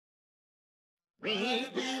me.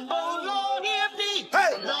 Oh Lord, hear me.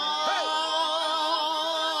 Hey, Lord,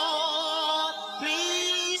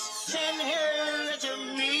 please send her to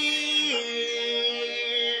me.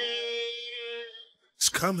 it's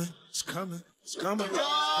coming, it's coming, it's coming. Lord,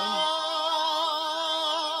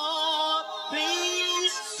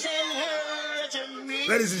 please send her to me.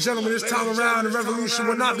 Ladies and gentlemen, this time around, the revolution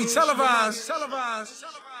will not be televised.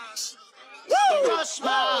 Cross my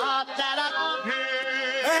heart that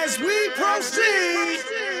As we proceed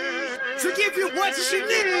to give you what you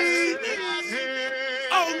need.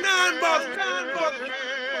 Oh, brother.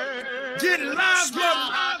 Get it live, brother.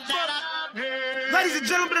 Ladies and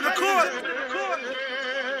gentlemen of the court.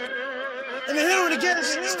 And the hearing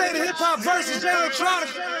against State of Hip Hop versus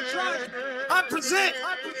Electronica, I present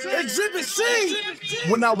Exhibit C.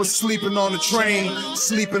 When I was sleeping on the train,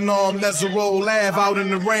 sleeping on Mesereau Ave out in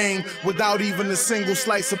the rain, without even a single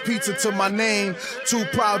slice of pizza to my name, too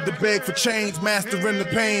proud to beg for change, mastering the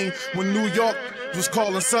pain. When New York was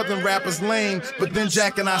calling Southern rappers lame, but then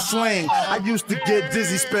Jack and I slang. I used to get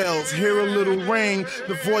dizzy spells, hear a little ring,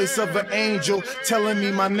 the voice of an angel telling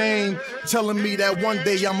me my name, telling me that one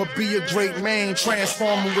day I'ma be a great man,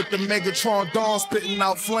 transforming with the Megatron Dawn, spitting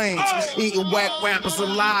out flames, eating whack rappers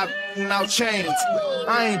alive, out chains.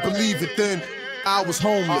 I ain't believe it then. I was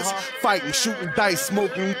homeless, fighting, shooting dice,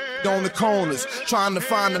 smoking on the corners, trying to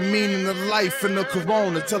find the meaning of life in the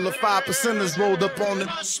corona, till the 5%ers rolled up on it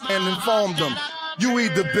and informed them. You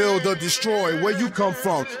either build or destroy. Where you come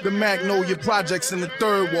from? The Magnolia Projects in the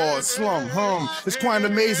Third Ward slum. It's quite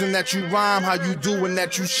amazing that you rhyme how you do and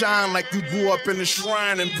that you shine like you grew up in a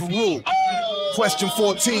shrine in Peru. Question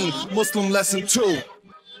 14, Muslim lesson 2.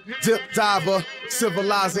 Dip diver,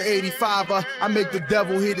 civilizer 85er. I make the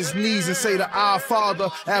devil hit his knees and say to our Father,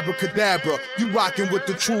 abracadabra. You rockin' with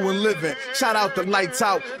the true and living. Shout out the Lights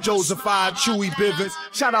Out, Joseph I, Chewy Bivens.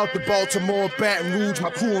 Shout out to Baltimore, Baton Rouge, my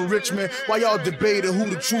crew in Richmond. While y'all debated who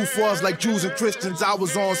the truth was like Jews and Christians, I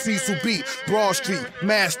was on Cecil Beat, Broad Street,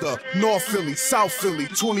 Master, North Philly, South Philly,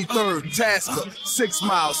 23rd, Tasker, 6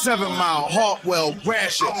 Mile, 7 Mile, Hartwell,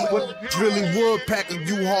 Gratiot. With really wood packing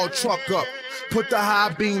U-Haul truck up. Put the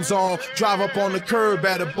high beams on, drive up on the curb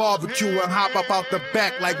at a barbecue and hop up out the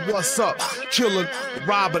back like what's up? Killer,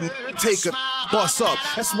 rob a, take a, bust up.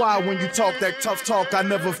 That's why when you talk that tough talk, I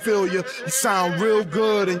never feel you. You sound real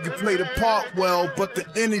good and you play the part well, but the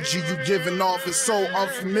energy you giving off is so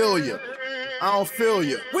unfamiliar. I don't feel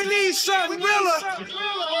you. We need something realer.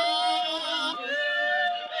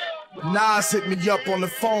 Nas hit me up on the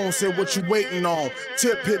phone, said what you waiting on.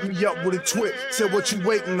 Tip hit me up with a twit, said what you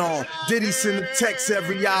waiting on. Diddy send a text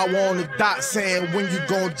every hour on the dot saying when you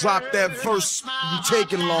gon' drop that verse, you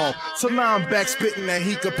taking long. So now I'm back spitting that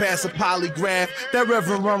he could pass a polygraph. That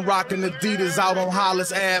Reverend Run rockin' Adidas out on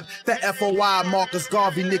Hollis Ave. That FOI Marcus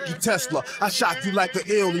Garvey, Nicky Tesla. I shock you like an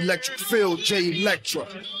ill electric field, J Electra.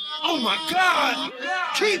 Oh my God!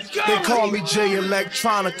 Keep going! They call me J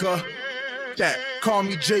Electronica. That. Call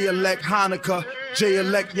me J-Elect Hanukkah,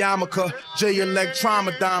 J-Elect Yamaka, J-Elect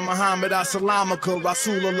Tramadon, Muhammad Assalamaka,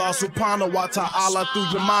 Rasulullah Subhanahu wa Ta'ala through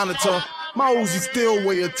your monitor. My Uzi still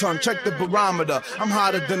weigh a ton, check the barometer. I'm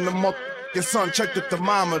hotter than the motherfucking sun, check the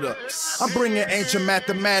thermometer. I'm bringing ancient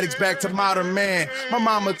mathematics back to modern man. My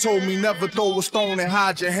mama told me never throw a stone and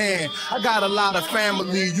hide your hand. I got a lot of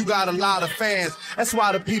family, you got a lot of fans. That's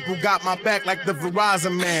why the people got my back like the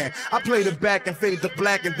Verizon man. I play the back and fade the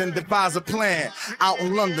black and then devise a plan. Out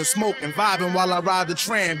in London, smoking, vibing while I ride the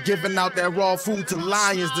tram, giving out that raw food to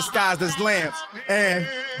lions disguised as lambs. And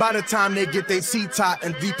by the time they get their seat top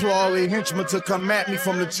and deploy all their henchmen to come at me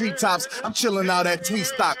from the treetops, I'm chilling out at Tweet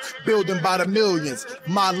Stock, building by the millions.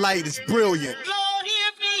 My light is brilliant. Lord,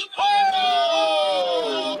 hear me.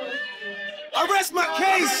 Oh. Arrest my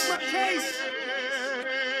case.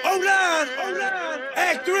 09,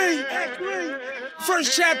 Act 3,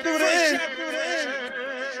 first chapter of the end.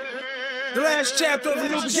 The last chapter of the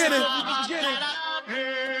new beginning.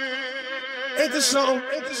 Ain't this something?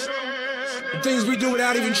 The things we do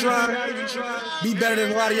without even trying be better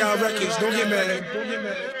than a lot of y'all records. Don't get mad.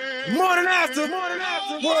 Morning after,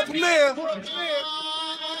 world premiere.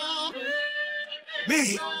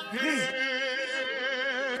 Me.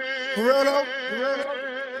 For real though?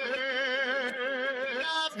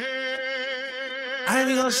 I ain't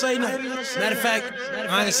even gonna say nothing. Matter of fact,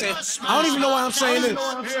 I ain't saying. I don't even know why I'm saying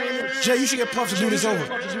this. Jay, you should get Puff to do this over.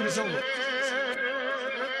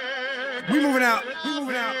 We moving out.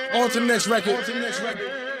 On to the next record.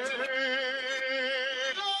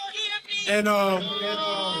 And I'm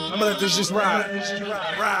gonna let this just ride.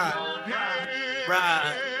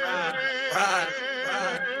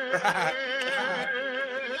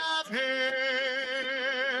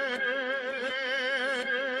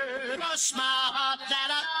 Hush my